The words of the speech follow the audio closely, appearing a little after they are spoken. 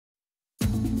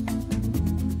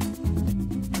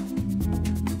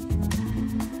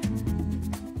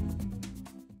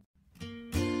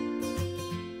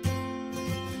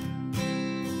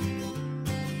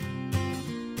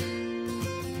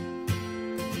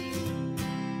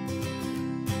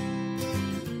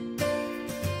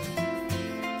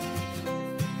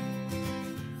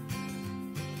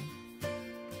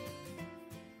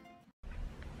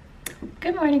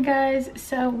Good morning, guys.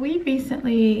 So we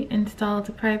recently installed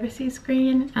a privacy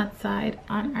screen outside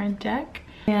on our deck,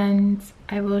 and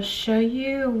I will show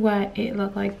you what it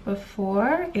looked like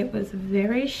before. It was a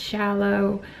very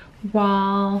shallow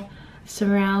wall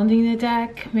surrounding the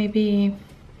deck, maybe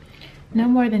no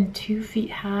more than 2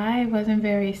 feet high. It wasn't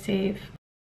very safe.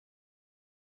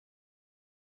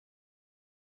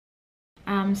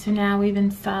 So now we've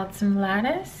installed some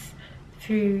lattice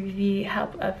through the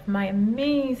help of my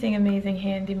amazing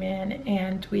handyman,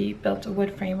 and we built a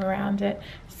wood frame around it.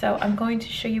 So I'm going to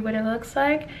show you what it looks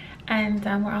like, and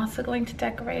we're also going to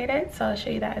decorate it, so I'll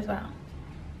show you that as well.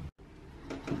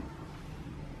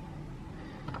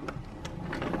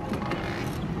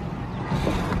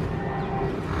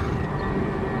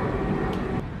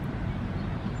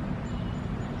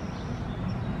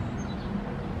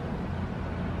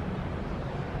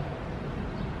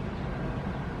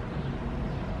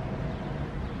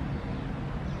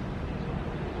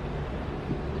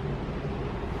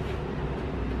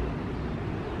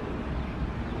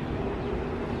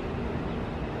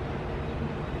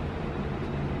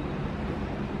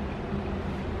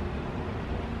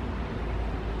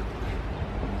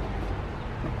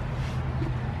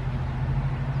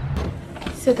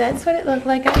 So that's what it looked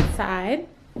like outside.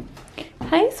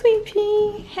 Hi, sweet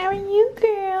pea. How are you,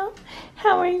 girl?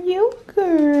 How are you,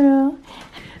 girl?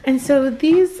 And so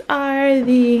these are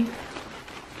the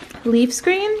leaf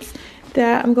screens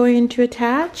that I'm going to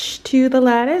attach to the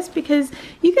lattice, because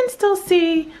you can still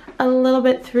see a little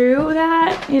bit through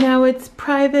that. You know, it's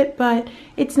private, but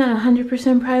it's not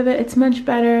 100% private. It's much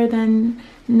better than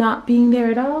not being there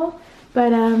at all.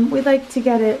 But we'd like to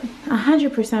get it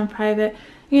 100% private,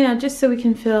 you know, just so we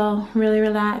can feel really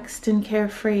relaxed and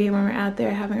carefree when we're out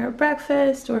there having our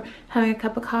breakfast or having a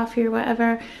cup of coffee or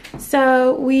whatever.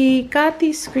 So we got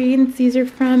these screens. These are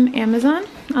from Amazon.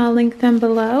 I'll link them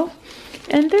below.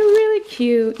 And they're really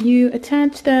cute. You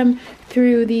attach them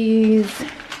through these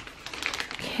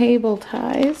cable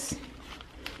ties.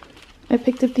 I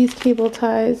picked up these cable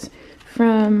ties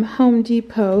from Home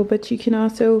Depot, but you can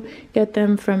also get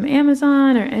them from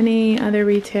Amazon or any other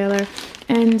retailer.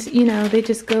 And you know, they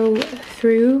just go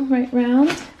through right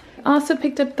round. Also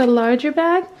picked up the larger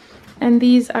bag, and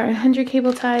these are 100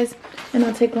 cable ties, and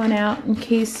I'll take one out in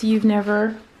case you've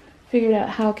never figured out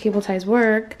how cable ties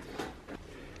work.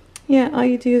 Yeah, all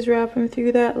you do is wrap them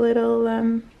through that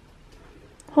little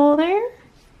hole there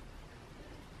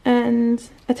and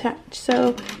attach.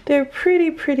 So they're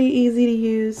pretty easy to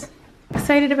use.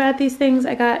 Excited about these things.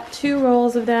 I got 2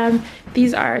 rolls of them.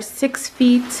 These are 6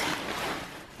 feet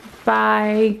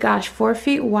by, gosh, 4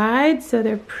 feet wide, so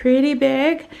they're pretty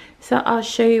big. So I'll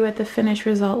show you what the finished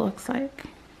result looks like.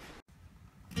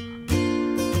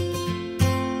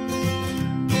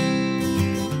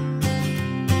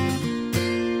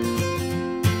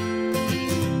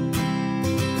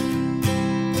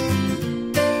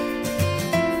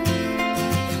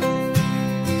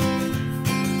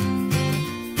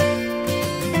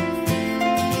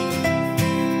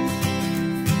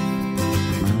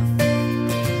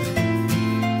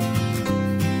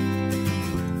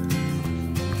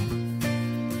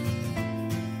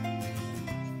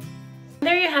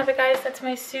 There you have it, guys. That's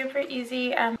my super easy,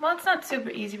 well, it's not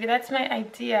super easy, but that's my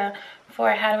idea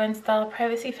for how to install a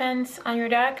privacy fence on your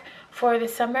deck for the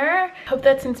summer. Hope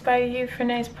that's inspired you for a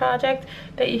nice project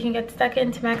that you can get stuck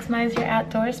in to maximize your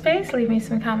outdoor space. Leave me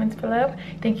some comments below.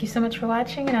 Thank you so much for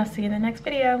watching, and I'll see you in the next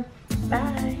video.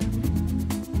 Bye.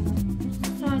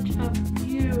 Such a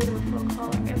beautiful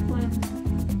color. It blends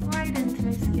right into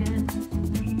my skin.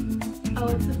 Oh,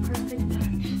 it's a